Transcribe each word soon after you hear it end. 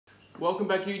Welcome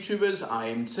back, YouTubers. I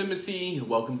am Timothy.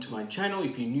 Welcome to my channel.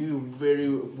 If you're new,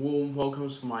 very warm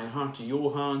welcomes from my heart to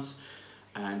your heart.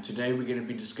 And today we're going to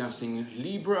be discussing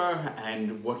Libra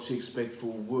and what to expect for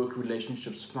work,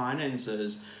 relationships,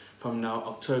 finances from now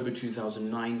October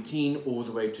 2019 all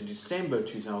the way to December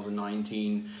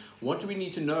 2019. What do we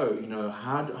need to know? You know,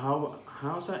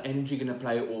 how's our energy going to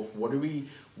play off? What are we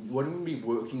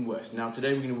working with? Now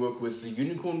today we're going to work with the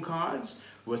unicorn cards,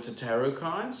 with the tarot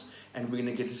cards, and we're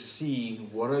going to get to see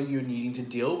what are you needing to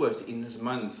deal with in this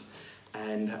month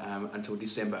and until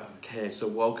December. Okay, so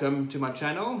welcome to my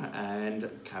channel and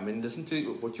come and listen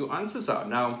to what your answers are.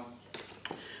 Now,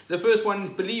 the first one is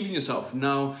believe in yourself.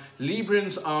 Now,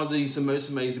 Librans are these most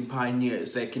amazing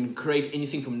pioneers. They can create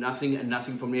anything from nothing and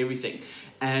nothing from everything.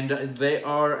 And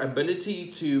their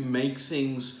ability to make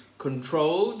things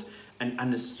controlled and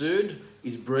understood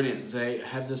is brilliant. They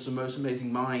have this most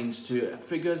amazing minds to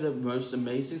figure the most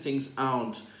amazing things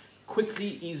out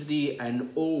quickly, easily, and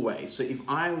always. So if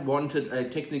I wanted a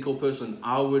technical person,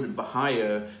 I would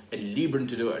hire a Libran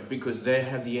to do it because they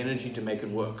have the energy to make it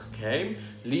work, okay?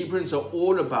 Librans are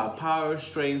all about power,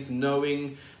 strength,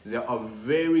 knowing. They are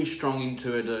very strong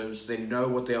intuitives. They know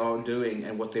what they are doing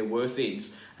and what their worth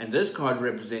is. And this card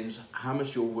represents how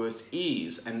much your worth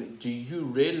is. And do you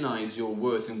realize your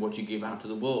worth in what you give out to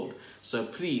the world? So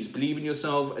please believe in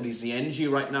yourself. It is the energy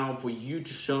right now for you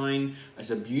to shine. It's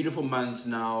a beautiful month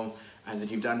now, and that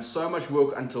you've done so much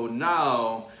work until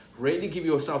now. Really give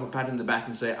yourself a pat on the back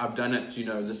and say, I've done it. You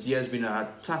know, this year has been a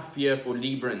tough year for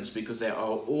Librans because they are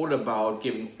all about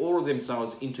giving all of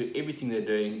themselves into everything they're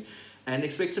doing, and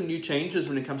expect some new changes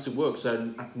when it comes to work.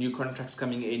 So new contracts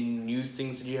coming in, new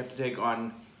things that you have to take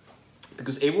on,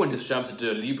 because everyone just shoves it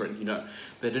to a Libran, you know.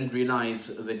 They didn't realize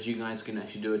that you guys can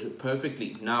actually do it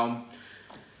perfectly. Now,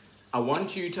 I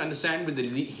want you to understand when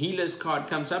the healer's card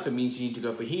comes up, it means you need to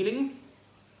go for healing.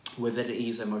 Whether it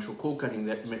is emotional cord cutting,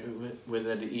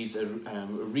 whether it is a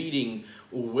reading,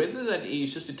 or whether that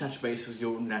is just to touch base with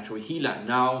your natural healer.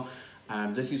 Now,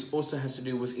 this also has to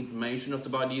do with information of the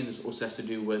body. This also has to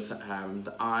do with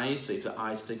the eyes. So if the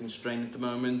eyes taking strain at the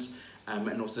moment,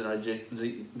 and also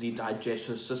the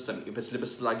digestive system. If it's a little bit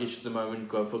sluggish at the moment,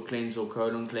 go for cleanse or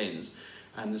colon cleanse.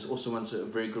 And this also one's a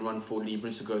very good one for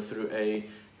Librans to go through a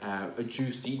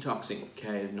juice detoxing.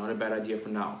 Okay, not a bad idea for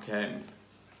now. Okay.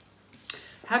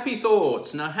 Happy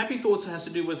thoughts. Now, happy thoughts has to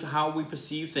do with how we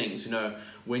perceive things. You know,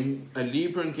 when a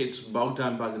Libran gets bogged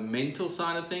down by the mental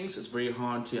side of things, it's very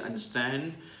hard to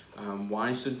understand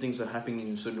why certain things are happening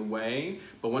in a certain way.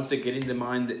 But once they get in their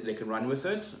mind, they can run with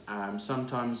it.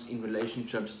 Sometimes in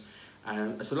relationships,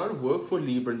 it's a lot of work for a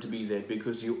Libran to be there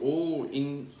because you're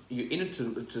in it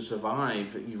to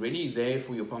survive. You're really there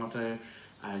for your partner,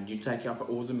 and you take up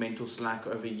all the mental slack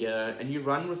over here, and you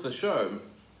run with the show.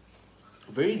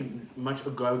 Very much a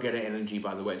go-getter energy,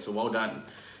 by the way, so well done.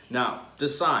 Now,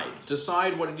 decide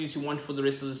what it is you want for the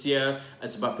rest of this year.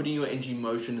 It's about putting your energy in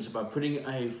motion. It's about putting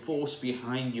a force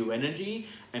behind your energy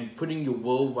and putting your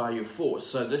will by your force.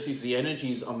 So this is the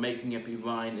energies of making up your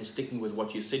mind and sticking with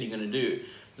what you said you're going to do.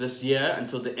 This year,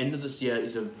 until the end of this year,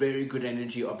 is a very good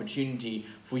energy opportunity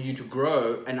for you to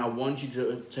grow, and I want you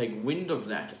to take wind of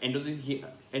that. End of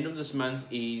this month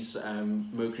is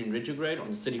Mercury in retrograde on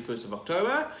the 31st of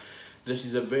October. This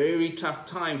is a very tough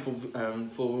time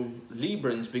for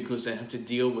Librans because they have to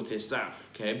deal with their stuff,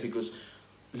 okay? Because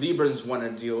Librans want to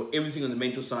deal everything on the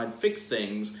mental side, fix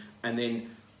things, and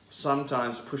then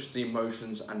sometimes push the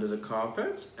emotions under the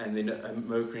carpet, and then a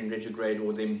Mercury in retrograde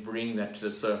will then bring that to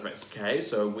the surface, okay?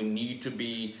 So we need to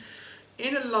be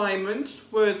in alignment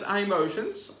with our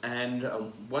emotions, and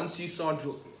once you start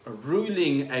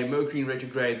ruling a Mercury in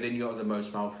retrograde, then you're the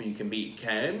most powerful you can be,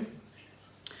 okay?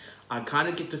 I kind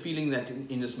of get the feeling that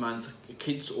in this month,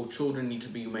 kids or children need to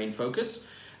be your main focus.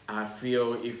 I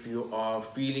feel if you are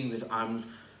feeling that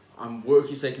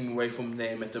work is taking away from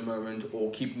them at the moment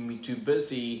or keeping me too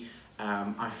busy,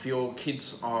 I feel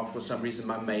kids are for some reason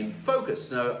my main focus.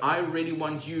 So I really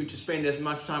want you to spend as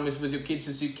much time with your kids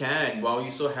as you can while you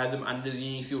still have them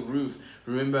underneath your roof.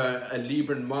 Remember, a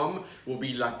Libran mom will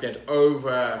be like that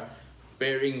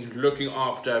overbearing, looking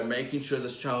after, making sure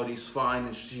this child is fine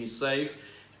and she's safe.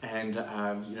 And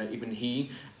you know, even he,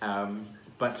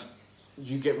 but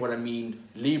you get what I mean.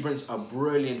 Librans are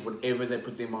brilliant whatever they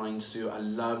put their minds to. I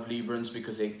love Librans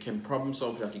because they can problem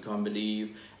solve like you can't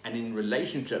believe, and in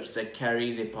relationships they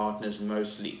carry their partners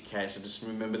mostly, okay? So just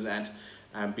remember that.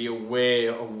 Be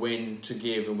aware of when to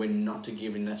give and when not to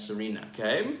give in that arena,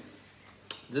 okay?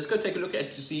 Let's go take a look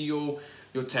at to see your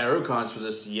tarot cards for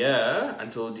this year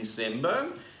until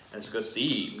December. Let's go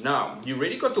see. Now, you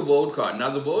already got the world card. Now,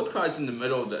 the world card is in the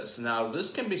middle of this. Now, this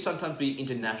can be sometimes be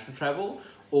international travel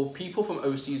or people from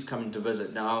overseas coming to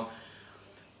visit. Now,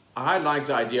 I like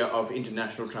the idea of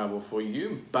international travel for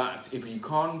you, but if you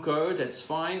can't go, that's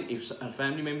fine. If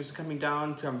family members are coming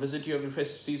down to come visit you over the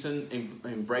festive season,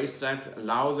 embrace that,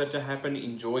 allow that to happen,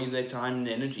 enjoy their time and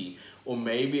energy. Or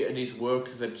maybe it is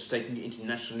work that's taking you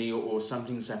internationally, or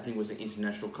something's happening with an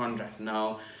international contract.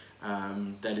 Now,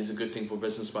 that is a good thing for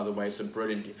business, by the way, so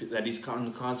brilliant. If that is on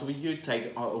the cards for you,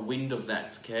 take a wind of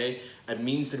that, okay? It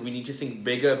means that we need to think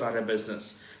bigger about our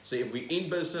business. So if we're in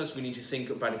business, we need to think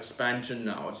about expansion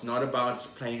now. It's not about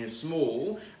playing it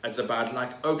small. It's about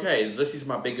like, okay, this is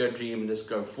my bigger dream, let's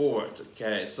go forward,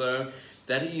 okay? So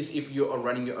that is if you are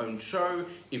running your own show.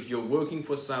 If you're working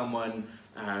for someone,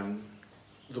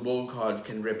 the World card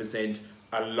can represent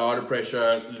a lot of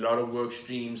pressure, a lot of work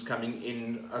streams coming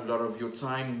in, a lot of your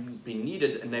time being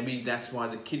needed, and maybe that's why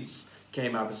the kids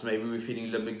came up, as maybe we're feeling a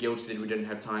little bit guilty that we didn't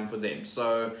have time for them.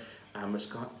 So it's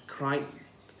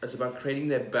about creating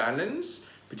that balance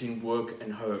between work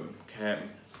and home, okay?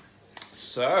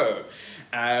 So,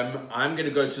 I'm going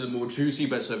to go to the more juicy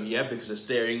bits over here because it's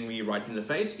staring me right in the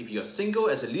face. If you're single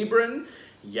as a Libran,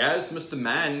 yes, Mr.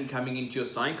 Man coming into your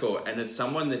cycle, and it's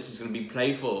someone that is going to be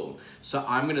playful. So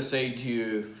I'm going to say to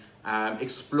you,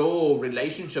 explore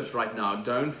relationships right now.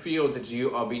 Don't feel that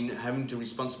you are having to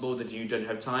responsible that you don't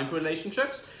have time for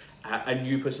relationships. A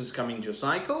new person's coming into your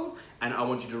cycle, and I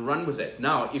want you to run with it.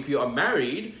 Now, if you are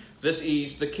married, this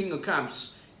is the King of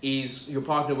Cups, is your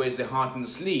partner wears their heart on the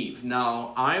sleeve.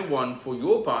 Now, I want for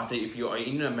your partner, if you are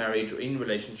in a marriage or in a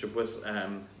relationship with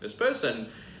this person,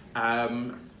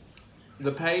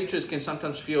 the pages can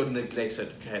sometimes feel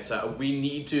neglected, okay? So we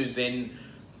need to then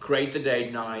create the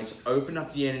date nights, open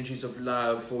up the energies of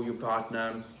love for your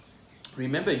partner.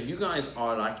 Remember, you guys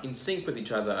are like in sync with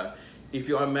each other. If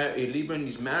you are married, Libran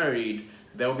is married,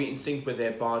 they'll be in sync with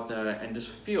their partner and just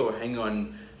feel, hang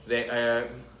on,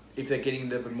 if they're getting a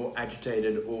little bit more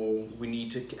agitated, or we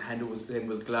need to handle them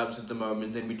with gloves at the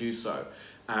moment, then we do so.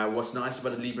 What's nice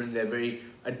about a Libran, they're very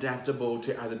adaptable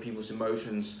to other people's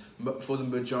emotions for the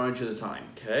majority of the time,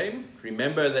 okay?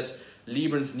 Remember that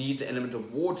Librans need the element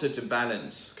of water to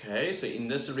balance, okay? So in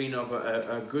this arena of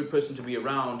a good person to be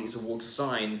around is a water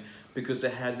sign, because they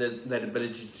have that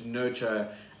ability to nurture,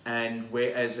 and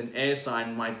whereas an air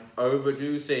sign might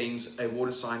overdo things, a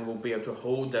water sign will be able to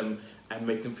hold them and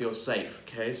make them feel safe,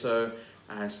 okay? So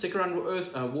stick around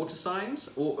with water signs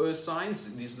or earth signs.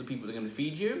 These are the people that are going to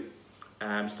feed you.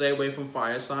 Stay away from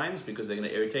fire signs because they're going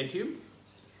to irritate you.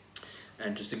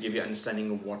 And just to give you an understanding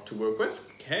of what to work with,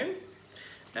 okay?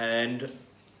 And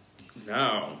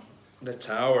now, the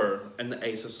Tower and the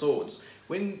Ace of Swords.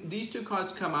 When these two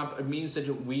cards come up, it means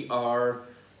that we are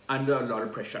under a lot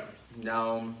of pressure.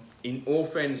 Now, in all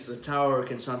fairness, the Tower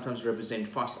can sometimes represent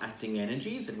fast-acting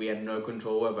energies that we have no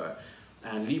control over.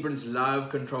 And Librans love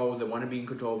control. They want to be in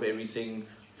control of everything,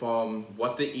 from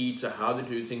what they eat to how they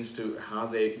do things to how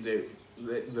they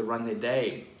run their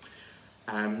day.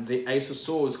 The Ace of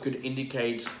Swords could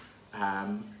indicate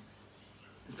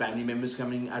family members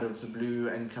coming out of the blue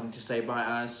and come to stay by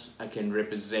us. It can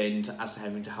represent us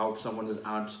having to help someone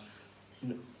without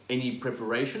any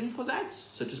preparation for that.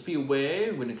 So just be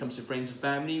aware when it comes to friends and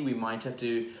family, we might have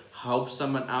to help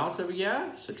someone out over here.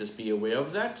 So just be aware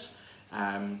of that.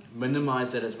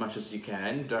 Minimize that as much as you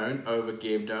can. Don't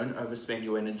overgive, don't overspend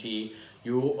your energy.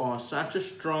 You are such a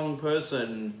strong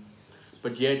person,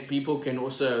 but yet people can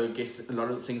also get a lot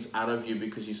of things out of you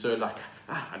because you're so like,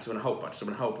 I just want to help,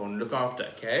 I want to look after,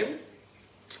 okay?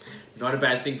 Not a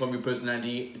bad thing from your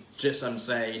personality, just I'm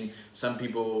saying some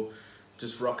people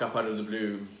just rock up out of the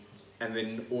blue, and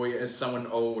then, or as someone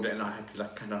old and I have to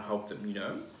like kind of help them, you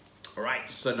know? Alright,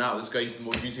 so now let's go into the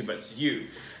more juicy bits. You,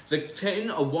 the 10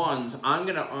 of Wands, I'm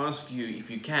going to ask you if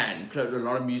you can, play a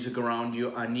lot of music around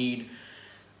you. I need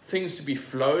things to be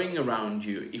flowing around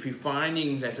you. If you're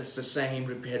finding that it's the same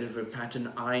repetitive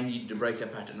pattern, I need to break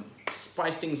that pattern.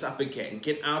 Spice things up again.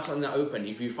 Get out on the open.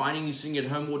 If you're finding you're sitting at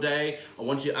home all day, I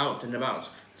want you out and about.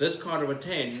 This card of a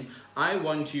 10, I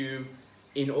want you,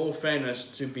 in all fairness,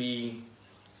 to be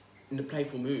in a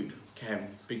playful mood,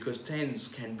 because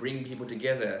 10s can bring people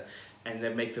together and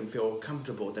they make them feel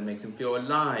comfortable, they make them feel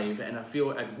alive. And I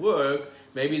feel at work,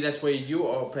 maybe that's where you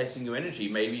are placing your energy.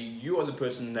 Maybe you are the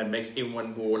person that makes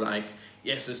everyone more like,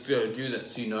 yes, let's go do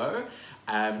this, you know?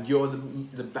 You're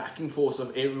the backing force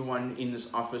of everyone in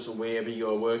this office or wherever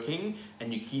you're working,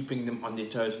 and you're keeping them on their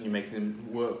toes and you're making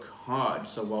them work hard,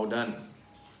 so well done.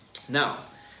 Now,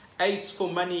 Eights for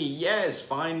money. Yes,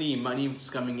 finally money is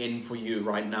coming in for you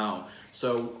right now.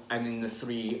 So, and then the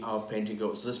Three of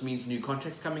Pentacles. This means new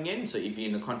contracts coming in. So if you're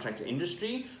in the contract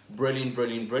industry, brilliant,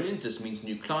 brilliant, brilliant. This means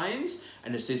new clients.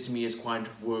 And it says to me it's quite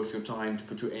worth your time to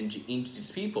put your energy into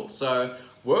these people. So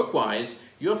work-wise,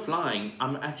 you're flying.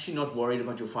 I'm actually not worried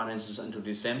about your finances until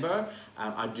December.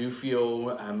 I do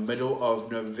feel middle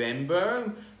of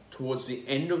November, towards the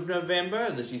end of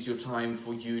November, this is your time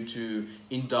for you to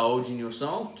indulge in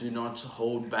yourself. Do not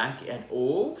hold back at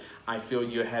all. I feel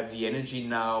you have the energy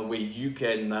now where you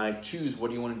can choose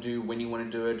what you want to do, when you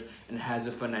want to do it, and have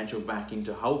the financial backing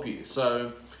to help you.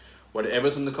 So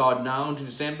whatever's on the card now into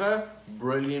December,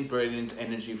 brilliant, brilliant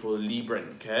energy for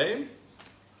Libran, okay?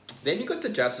 Then you got the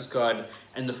Justice card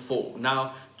and the Four.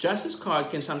 Now, Justice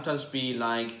card can sometimes be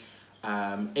like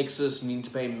exes need to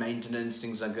pay maintenance,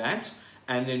 things like that.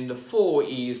 And then the Four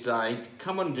is like,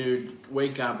 come on dude,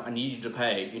 wake up, I need you to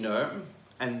pay, you know.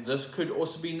 And this could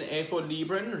also be in the air for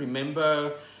Libran.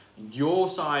 Remember, your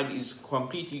side is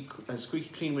completely squeaky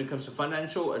clean when it comes to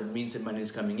financial. It means that money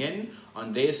is coming in.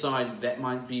 On their side, that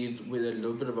might be with a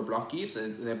little bit of a blockage. So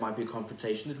there might be a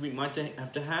confrontation that we might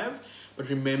have to have. But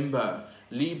remember,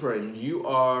 Libran,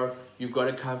 you've got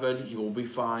it covered. You'll be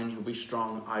fine. You'll be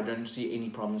strong. I don't see any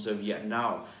problems over yet.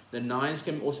 Now, the nines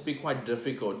can also be quite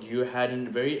difficult. You had a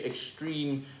very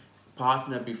extreme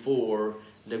partner before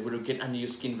that would get under your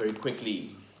skin very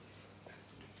quickly.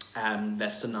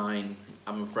 That's the nine,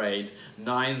 I'm afraid.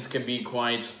 Nines can be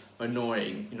quite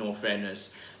annoying, in all fairness.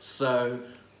 So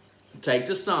take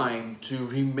this time to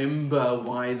remember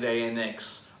why they're an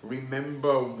ex.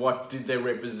 Remember what did they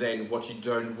represent, what you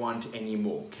don't want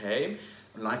anymore, okay?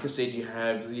 Like I said, you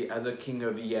have the other king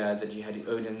of the year that you had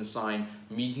earlier in the sign,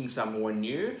 meeting someone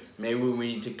new. Maybe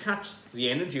we need to cut the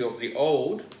energy of the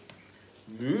old,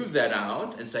 move that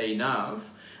out and say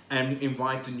enough, and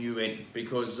invite the new in,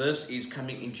 because this is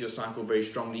coming into your cycle very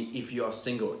strongly if you are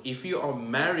single. If you are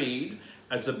married,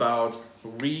 it's about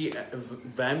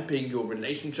revamping your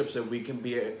relationship so we can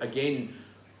be, again,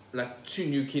 like two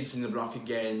new kids in the block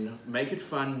again. Make it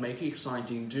fun, make it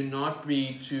exciting. Do not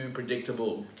be too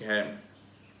predictable, okay?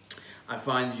 I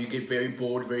find you get very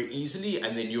bored very easily,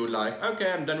 and then you're like,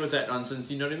 okay, I'm done with that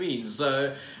nonsense, you know what I mean?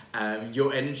 So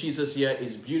your energies this year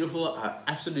is beautiful. I'm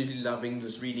absolutely loving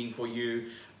this reading for you.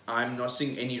 I'm not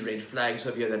seeing any red flags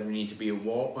over here that we need to be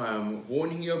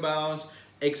warning you about.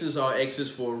 Exes are exes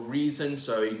for a reason,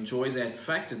 so enjoy that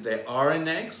fact that they are an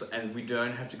ex, and we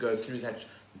don't have to go through that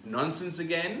nonsense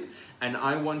again. And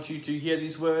I want you to hear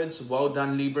these words. Well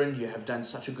done, Libran. You have done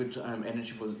such a good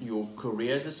energy for your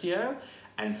career this year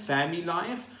and family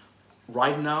life.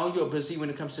 Right now you're busy when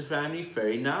it comes to family, fair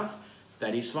enough.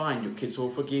 That is fine. Your kids will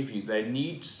forgive you. They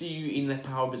need to see you in that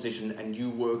power position and you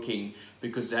working,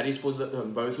 because that is for the,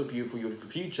 both of you, for your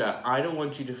future. I don't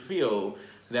want you to feel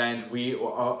that we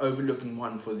are overlooking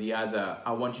one for the other.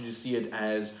 I want you to see it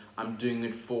as I'm doing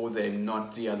it for them,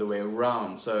 not the other way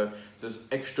around. So there's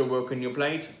extra work on your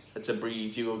plate. It's a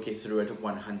breeze. You will get through it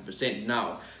 100%.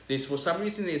 Now, there's for some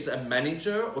reason there's a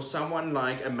manager or someone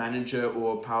like a manager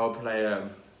or a power player,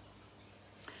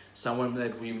 someone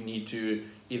that we need to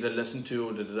either listen to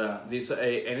or there's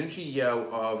a energy here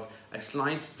of a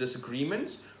slight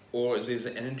disagreement, or there's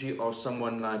an energy of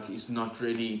someone like is not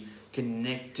really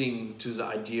connecting to the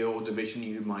idea or the vision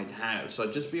you might have. So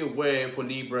just be aware for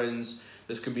Librans,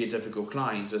 this could be a difficult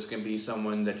client. This can be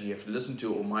someone that you have to listen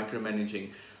to or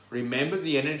micromanaging. Remember,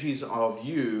 the energies of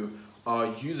you are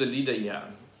you the leader here.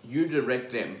 You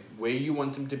direct them where you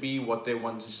want them to be, what they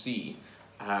want to see.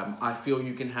 I feel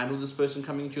you can handle this person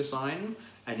coming to your sign,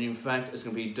 and in fact it's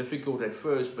going to be difficult at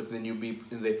first, but then you'll be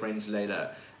their friends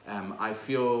later. I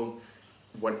feel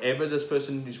whatever this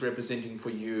person is representing for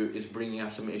you is bringing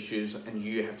up some issues, and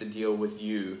you have to deal with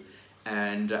you,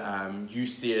 and you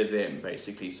steer them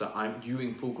basically. So you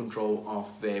in full control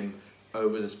of them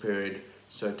over this period.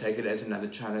 So take it as another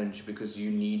challenge, because you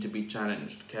need to be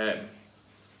challenged, okay?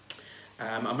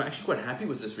 I'm actually quite happy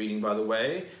with this reading, by the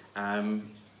way.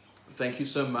 Thank you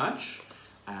so much.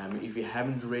 If you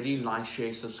haven't already, like,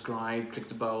 share, subscribe, click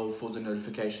the bell for the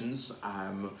notifications.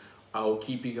 I'll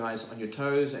keep you guys on your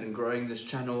toes and growing this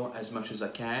channel as much as I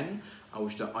can. I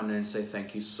wish to honor and say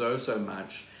thank you so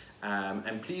much.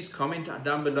 And please comment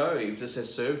down below if this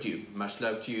has served you. Much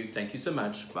love to you. Thank you so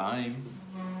much. Bye.